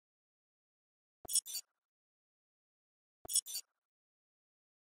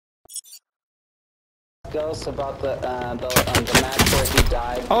Ghost about the match where he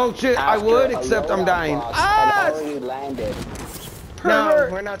died. Oh shit, I would, except I'm dying. Ah! Had already landed. No,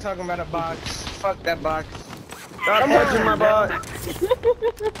 we're not talking about a box. Fuck that box. Stop touching my butt.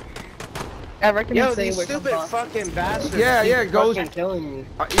 I reckon yo, these stupid fucking bastards. Yeah, Ghost. Killing me.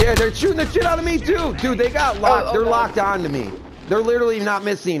 Yeah, they're shooting the shit out of me too. Dude, they got locked. They're locked onto me. They're literally not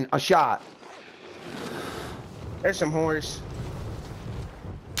missing a shot. There's some whores.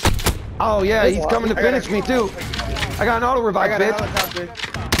 Oh yeah, he's coming to finish me too. I got an auto revive, bitch.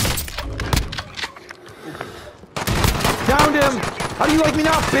 Downed him. How do you like me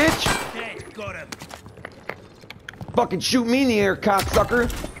now, bitch? Okay, got him. Fucking shoot me in the air, cocksucker.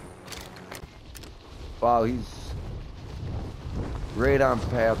 Wow, he's right on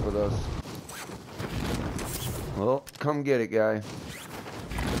path with us. Well, come get it, guy.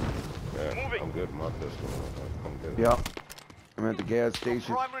 Yeah, I'm good. My pistol. I'm good. Yep. I'm at the gas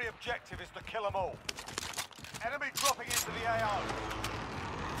station. Primary objective is to kill them all. Enemy dropping into the AO.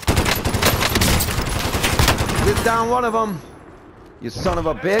 Get down one of them. You son of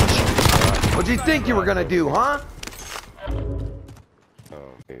a bitch. What'd you think you were gonna do, huh?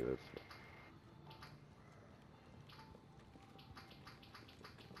 Oh, hey, that's...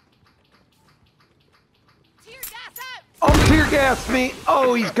 Oh, tear gas me.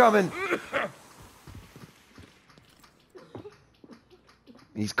 Oh, he's coming.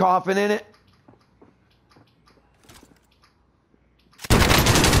 He's coughing in it. I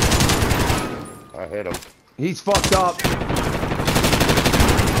hit him. He's fucked up.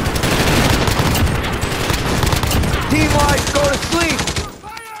 Team White, go to sleep.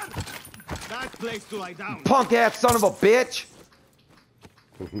 That place to lie down. Punk ass son of a bitch.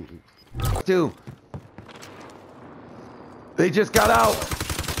 Dude. They just got out.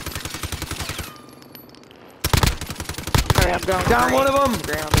 Alright, I'm going Down one of them.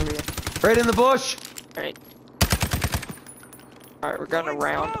 Ground over here. Right in the bush. Alright. Alright, we're going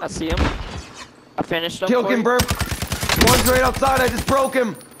around. I see him. I finished him. Kill him, burp. One's right outside. I just broke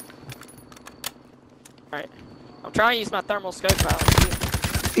him. Alright. I'm trying to use my thermal scope out.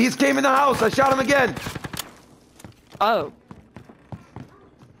 He's came in the house. I shot him again. Oh.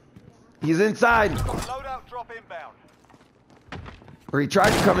 He's inside. Loadout drop inbound. Or he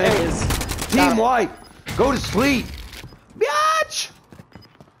tried to come in. There he is. Team White, go to sleep. Bitch!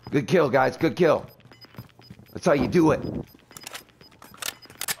 Good kill, guys. Good kill. That's how you do it.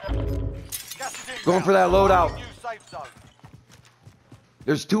 Going for that loadout.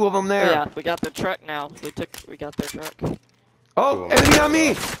 There's two of them there. Yeah, we got the truck now. We got their truck. Oh, enemy on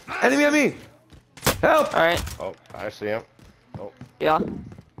me! Enemy on me! Help! Alright. Oh, I see him. Oh. Yeah.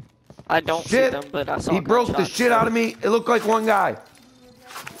 I don't see them, but I saw He broke the shit out of me. It looked like one guy.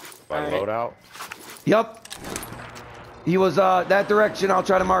 By loadout? Yep. He was that direction. I'll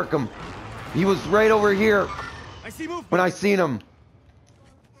try to mark him. He was right over here when I seen him.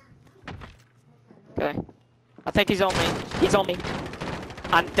 Okay. I think he's on me. He's on me.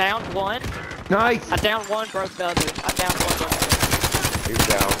 I'm down one. Nice. I down one, broke the other. I down one. He's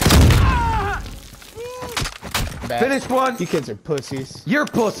down. Finish one. You kids are pussies. You're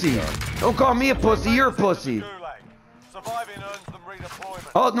pussy. Don't call me a pussy. You're a pussy.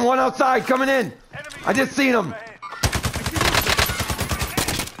 Oh, and one outside coming in. I just seen him.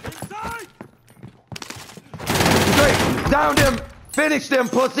 Great. Downed him. Finished him,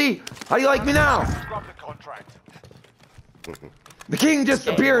 pussy. How do you like me now? The king just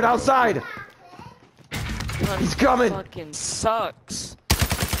appeared outside. He's coming. Fucking sucks.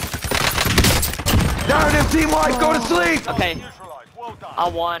 Down him, Team White. Go to sleep. Okay. I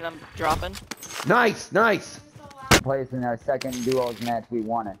won. I'm dropping. Nice, nice. Place in our second duos match, we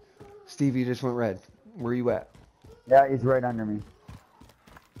won it. Steve, you just went red. Where you at? Yeah, he's right under me.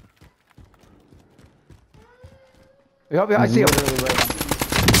 Yep, I see him.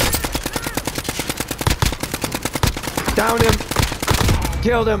 Downed him.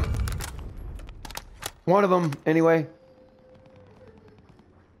 Killed him. One of them, anyway.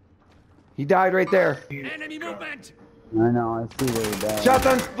 He died right there. Enemy movement. I know, I see where he died.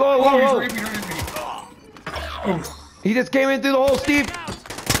 Shotgun. Whoa, whoa, whoa. He just came in through the hole, Steve.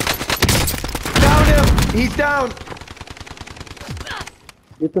 Downed him. He's down.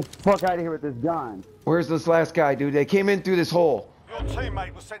 Get the fuck out of here with this gun. Where's this last guy, dude? They came in through this hole. Your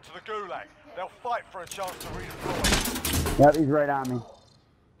teammate was sent to the gulag. They'll fight for a chance to redeploy. Yep, he's right on me.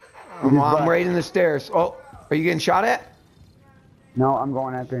 I'm right in the stairs. Oh, are you getting shot at? No, I'm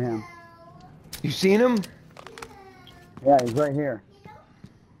going after him. You seen him? Yeah, he's right here.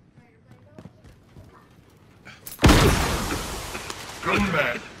 Coming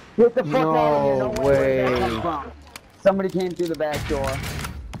back. Get the fuck out of here. No No way. Where did that way. come from? Somebody came through the back door.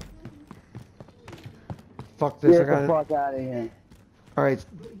 Fuck this. Get the fuck out of here. All right,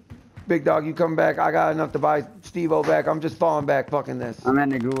 big dog, you come back. I got enough to buy Steve-O back. I'm just falling back. Fucking this. I'm in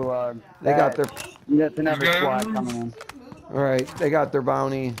the gulag. They got their. That's another squad coming in. All right, they got their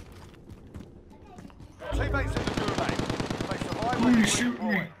bounty. Teammates in the gulag. They survive when you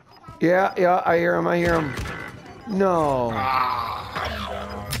redeploy. Yeah, I hear him. I hear him. No.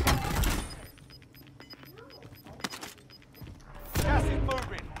 Gas is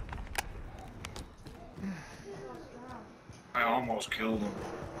moving. I almost killed him.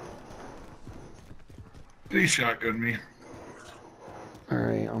 He shotgunned me. All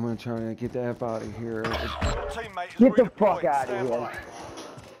right, I'm gonna try to get the F out of here. Your teammate is Get the redeployed. fuck out of Stand here. by.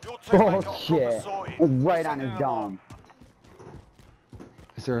 Your teammate got Bullshit. proper sorted. It's right on Send in his an alarm. dome.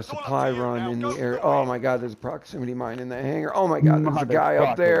 Is there a supply run in the air? Oh my God, there's a proximity mine in the hangar. Oh my God, there's a guy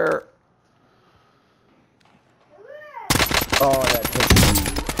up there. Oh, that took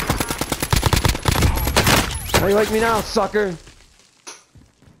me. How you like me now, sucker?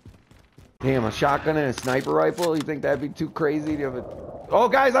 Damn, a shotgun and a sniper rifle? You think that'd be too crazy to have a... Oh,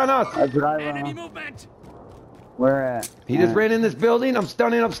 guys on us! That's what I run. Where at? He just ran in this building. I'm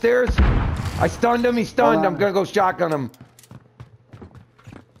stunning upstairs. I stunned him. He's stunned. I'm gonna go shotgun him.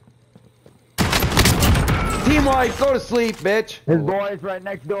 Team wipe. Go to sleep, bitch. His boy's right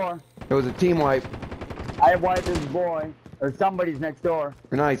next door. It was a team wipe. I wiped his boy. Or somebody's next door.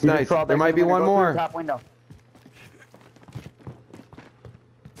 Nice, He just nice. crawled There back might in. be I'm gonna one go through more. the top window.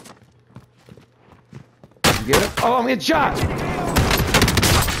 You get it? Oh, I'm getting shot.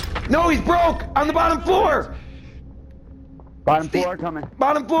 No, he's broke on the bottom floor. Bottom floor coming.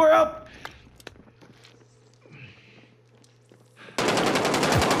 Bottom floor up.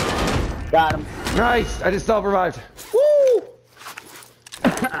 Got him. Nice. I just self-revived. Woo!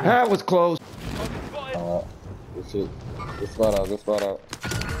 That was close. Good shit. Good spot out. Good spot out.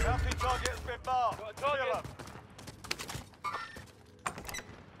 Bounty target has been marked.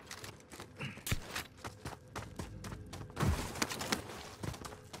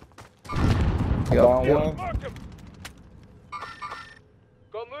 Kill them. Yep. Marked him.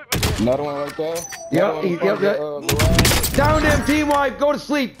 Another one right there. Yep. Down them, team wipe. Go to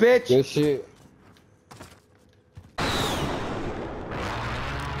sleep, bitch. Good shit.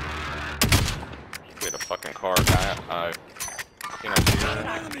 Get a fucking car, guy.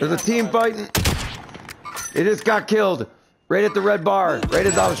 There's a team fighting. They just got killed. Right at the red bar. Right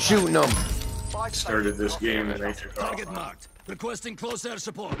as I was shooting them. Started this game and they took off. Target marked. Requesting close air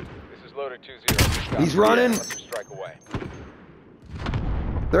support. This is loader 2-0. He's running. Strike away.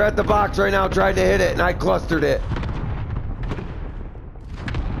 They're at the box right now trying to hit it, and I clustered it.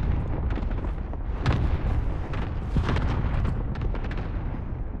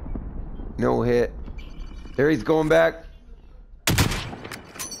 No hit. There he's going back.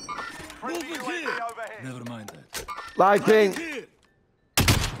 Friendly UAV overhead. Never mind that. Live ping.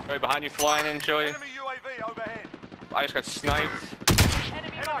 Joey, behind you flying in, Joey. Enemy UAV overhead. I just got sniped.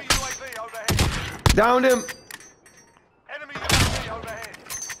 Enemy UAV overhead. Downed him. Enemy UAV overhead.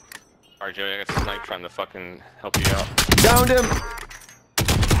 Alright, Joey, I got sniped trying to fucking help you out. Downed him.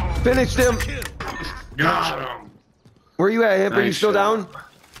 Finished him. Got him. Where you at, Hip? Are you Nice still shot. down?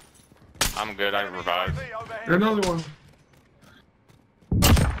 I'm good, I revived. UAV overhead. Another one.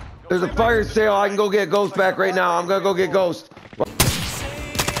 There's a fire sale. I can go get Ghost back right now. I'm gonna go get Ghost.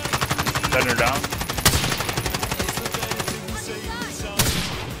 Thunder down.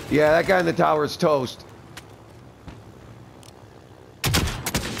 Yeah, that guy in the tower is toast.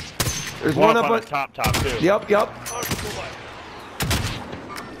 There's one up on the top too. Yep.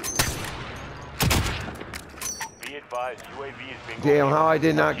 Be advised, UAV is being Damn, how I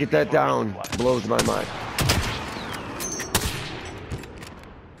did not get that down blows my mind.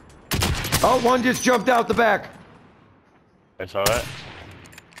 Oh, one just jumped out the back. I saw that.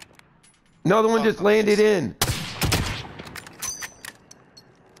 Another one just landed in.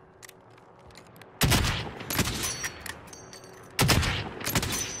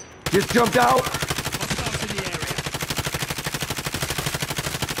 Just jumped out.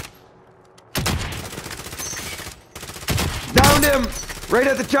 Downed him. Right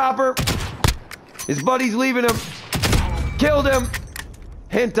at the chopper. His buddy's leaving him. Killed him.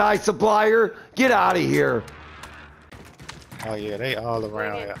 Hentai supplier. Get out of here. Oh yeah, they all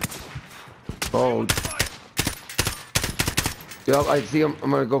around here. Oh. Yep, I see him.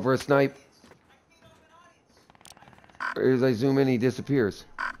 I'm gonna go for a snipe. As I zoom in, he disappears.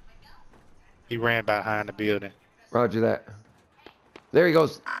 He ran behind the building. Roger that. There he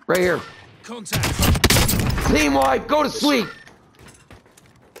goes. Right here. Contact. Team wipe. Go to sleep.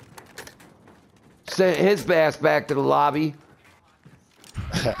 sent his ass back to the lobby.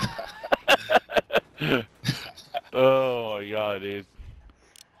 Oh my god, dude.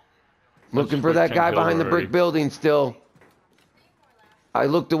 Looking for that guy behind the brick building still. I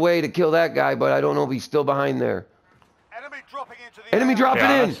looked away to kill that guy, but I don't know if he's still behind there. Enemy dropping into the Enemy dropping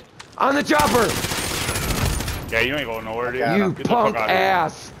in! On the chopper! Yeah, you ain't going nowhere, dude. You punk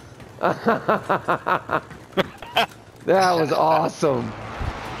ass! That was awesome.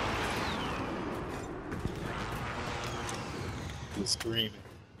 He's screaming.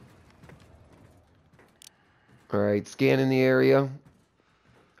 Alright, scanning the area.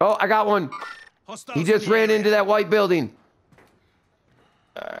 Oh, I got one. He just ran into that white building.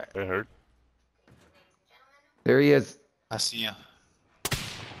 Alright, it hurt. There he is. I see him.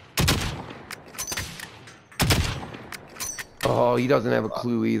 Oh, he doesn't have a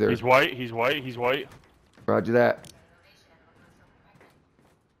clue either. He's white, he's white, he's white. Roger that.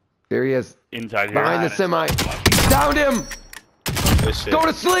 There he is. Inside here. Behind the semi. Downed him! Go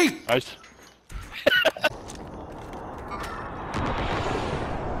to sleep! Nice.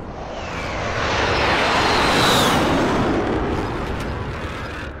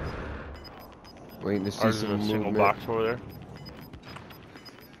 Waiting to see Ours some is a single movement. box over there.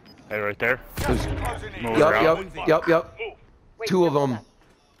 Hey, right there. Yup. Two of them.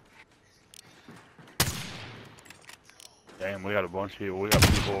 Damn, we got a bunch of people. We got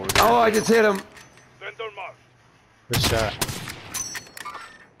people over there. Oh, I just hit him. Good shot.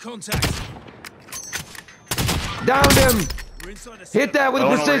 Contact. Downed him. Hit that with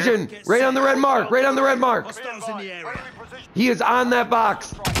precision. Right on the red mark. Right on the red mark. Hostiles in the area. He is on that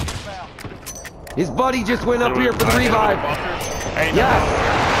box. His buddy just went up here for the revive. Yes.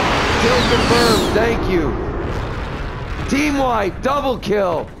 Kill confirmed. Thank you. Team wipe. Double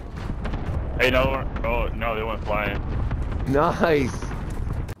kill. Hey, no. Oh, no, they went flying. Nice.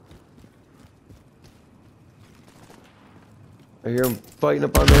 I hear him fighting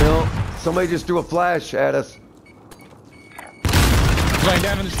up on the hill. Somebody just threw a flash at us. He's laying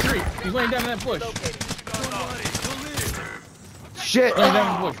down in the street. He's laying down in that bush. Shit. Laying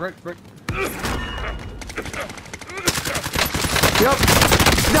down in the bush, right. Yep.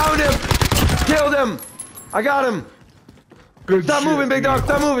 Downed him. Killed him. I got him. Good Stop moving, big dog.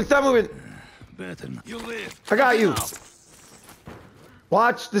 Stop moving. Stop moving. I got you.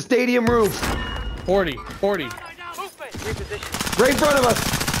 Watch the stadium roof. 40. Right in front of us.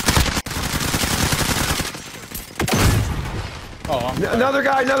 Oh, Another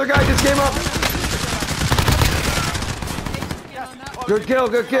guy just came up. Good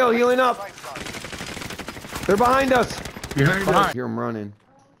kill, healing up. They're behind us. Behind us. I hear them running.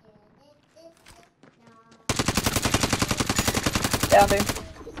 Yeah, dude.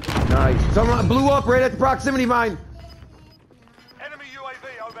 Nice. Someone blew up right at the proximity mine. Enemy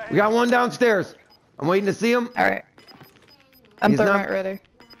UAV overhead. We got one downstairs. I'm waiting to see him. Alright. I'm He's not- thermite ready.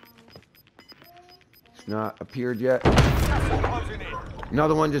 It's not appeared yet. Closing in.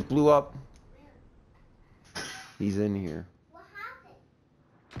 Another one just blew up. He's in here.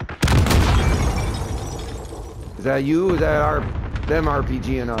 Is that you? Is that them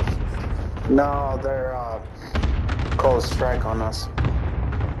RPGing us? No, they're cold strike on us.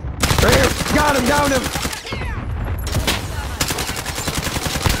 Right here. Got him. Downed him.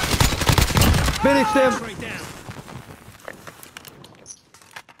 Finished him.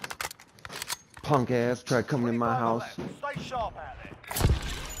 Punk ass tried coming in my house. Stay sharp out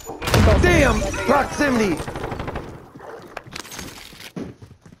there. Damn! Proximity!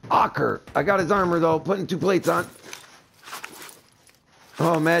 Ocker. I got his armor though, putting 2 plates on.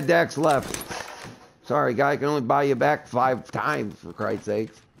 Oh, Mad Dax left. Sorry, guy, I can only buy you back 5 times, for Christ's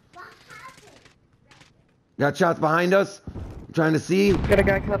sakes. Got shots behind us. I'm trying to see. Got a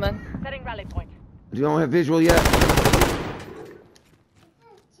guy coming. Setting rally point. You don't have visual yet.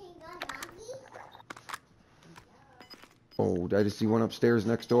 Oh, did I just see one upstairs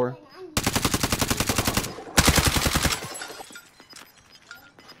next door?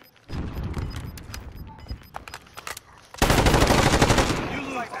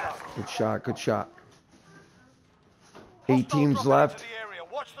 Good shot. 8 teams left.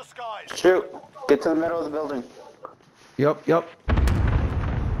 Watch the skies. Shoot. Get to the middle of the building. Yep.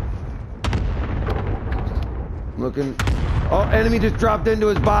 Looking. Oh, enemy just dropped into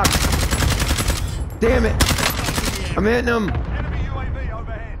his box. Damn it. I'm hitting him. Enemy UAV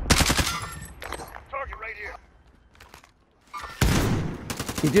overhead. Target right here.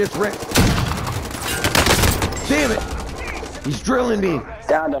 He just ran. Damn it. He's drilling me.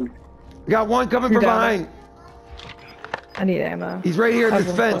 Downed him. We got one coming from behind. I need ammo. He's right here at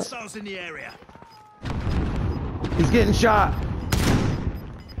this fence. Hostiles in the area. He's getting shot.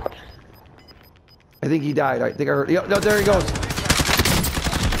 think he died. I think I heard. Yep, no, there he goes.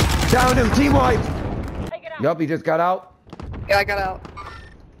 Downed him. Team wipe. Yup, he just got out. Yeah, I got out.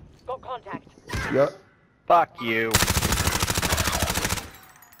 Got contact. Yep. Fuck you.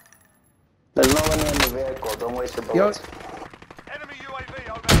 There's no one in the vehicle. Don't waste your bullets. Enemy UAV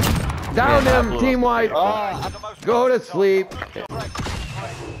over. Down him. Team wipe. Go to sleep. You're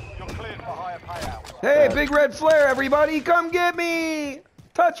cleared for higher payouts. Hey, big red flare, everybody. Come get me.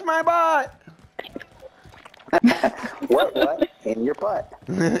 Touch my butt. What? In your butt.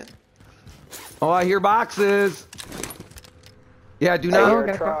 Oh, I hear boxes. Yeah, do I hear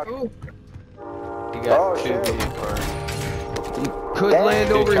not. a truck. You got two shit. vehicles. You could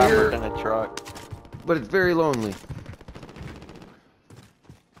land over here, in a truck. but it's very lonely.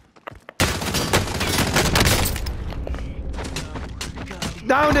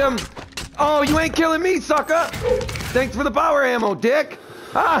 Downed him. Oh, you ain't killing me, sucker. Thanks for the power ammo, dick.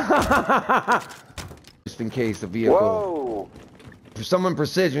 Just in case a vehicle. Whoa. Someone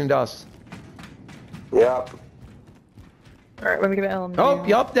precisioned us. Yep. Alright, let me get an LMG. Oh,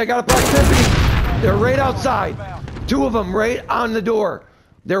 yup, they got a proximity. They're right outside. Two of them right on the door.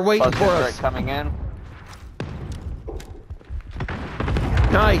 They're waiting for us. Coming in.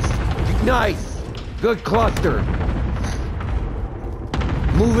 Nice. Nice. Good cluster.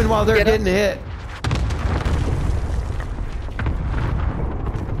 Moving while they're getting hit.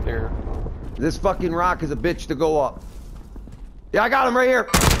 Here. This fucking rock is a bitch to go up. Yeah, I got him right here.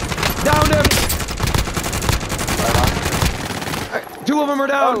 Downed him. Two of them are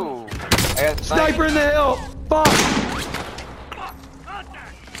down. Oh, I got Sniper in the hill. Fuck.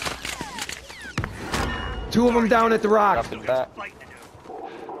 Two of them down at the rock.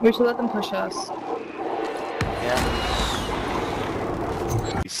 We should let them push us.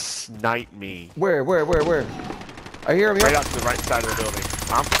 He sniped me. Where? I hear him. Right out to the right side of the building.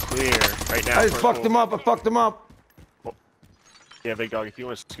 I'm clear right now. I just fucked him up. I fucked him up. Yeah, big dog, if you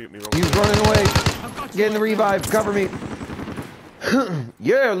want to scoot me real He's quick. running away. Getting the revive. Cover me.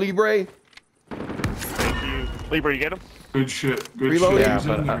 Yeah, Libre. Thank you. Libre, you get him? Good shit. Good Reloading. shit. Yeah, He's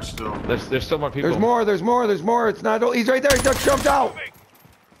in there still. There's still more people. There's more. It's not. He's right there. He just jumped out.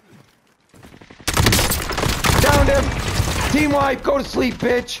 Downed him. Team wipe. Go to sleep,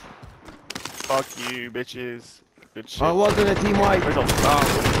 bitch. Fuck you, bitches. Good shit. I wasn't a team wipe. Where's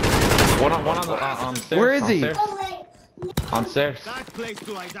one on stairs. Where is he? On stairs.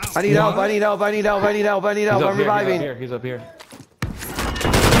 I need help. I'm reviving. He's up here.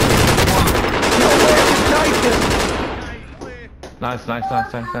 Nice.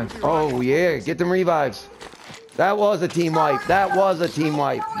 Oh yeah, get them revives. That was a team wipe.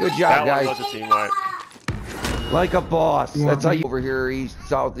 Good job, That guys. one was a team wipe. Like a boss. That's how you over here, east,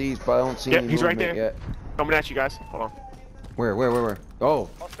 southeast, but I don't see Yep, any he's right movement there. yet. Coming at you guys. Hold on. Where? Oh.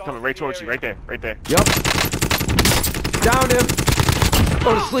 Coming right towards you. Right there. Yep. Downed him.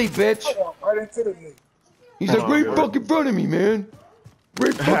 Go to sleep, bitch. He's like, right fucking front of me, man.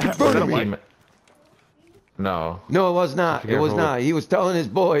 Right fucking front of me. No. No, it was not. It was not. He was telling his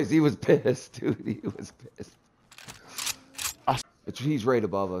boys. He was pissed, dude. He was pissed. He's right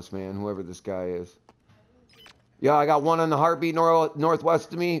above us, man, whoever this guy is. Yeah, I got one on the heartbeat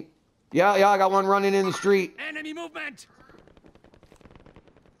northwest of me. Yeah, I got one running in the street. Enemy movement.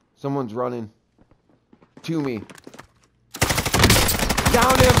 Someone's running to me.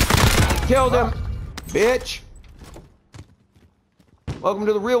 Downed him. Killed him. Bitch. Welcome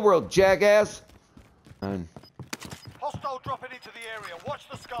to the real world, jackass. Hostile dropping into the area. Watch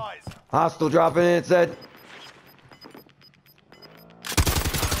the skies. Hostile dropping in, it said.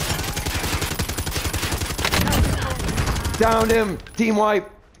 Downed him. Team wipe.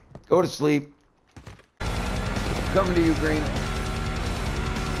 Go to sleep. Coming to you, Green.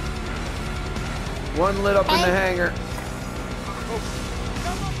 One lit up in the hangar.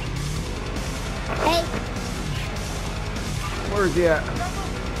 Hey. Where's he at?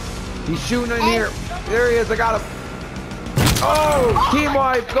 He's shooting in here. There he is. I got him. Oh, team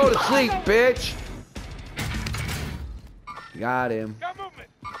wipe. Go to sleep, bitch. Got him.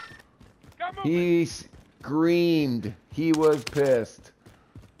 He screamed. He was pissed.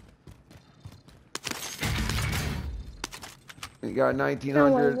 You got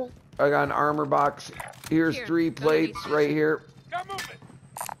 1900. I got an armor box. Here's 3 plates right here.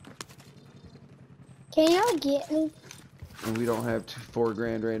 Can y'all get me? And we don't have 4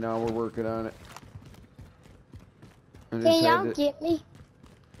 grand right now. We're working on it. I just Can had y'all to- get me?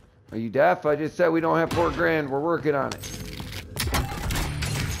 Are you deaf? I just said we don't have 4 grand. We're working on it.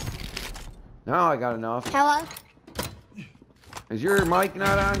 Now I got enough. Hello? Is your mic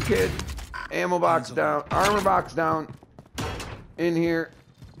not on, kid? Ammo box down. Armor box down. In here.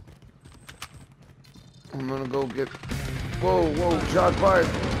 I'm gonna go get... Whoa, whoa, shot fired.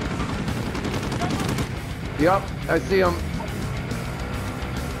 Yup, I see him.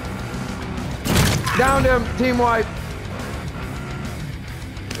 Downed him, team wipe.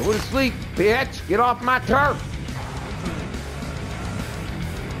 Go to sleep, bitch. Get off my turf.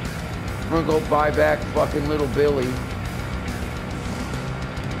 I'm gonna go buy back fucking little Billy.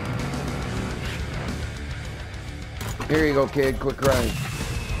 Here you go, kid. Quick ride.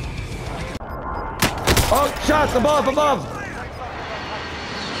 Oh, shots above, above.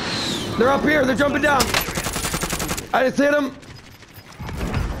 They're up here. They're jumping down. I just hit him.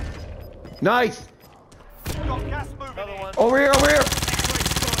 Nice. Over here, over here.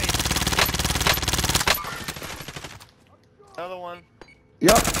 Another one.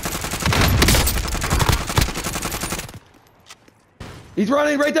 Yup. He's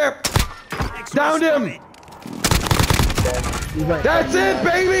running right there. Downed him. That's it,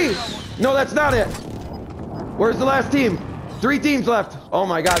 baby. No, that's not it. Where's the last team? 3 teams left. Oh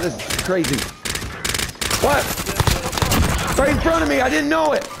my God, this is crazy. What? Right in front of me. I didn't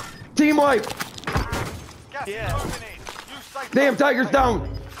know it. Team wipe. Yeah. Damn, Tiger's down.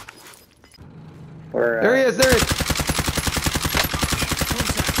 There he is. There he is.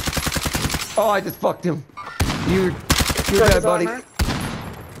 Oh, I just fucked him. You're dead, buddy.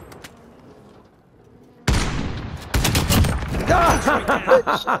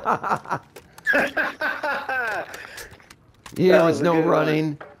 Yeah, there was no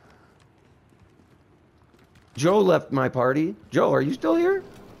running. Joe left my party. Joe, are you still here?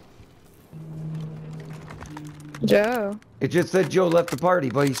 Joe. It just said Joe left the party,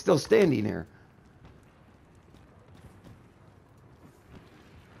 but he's still standing here.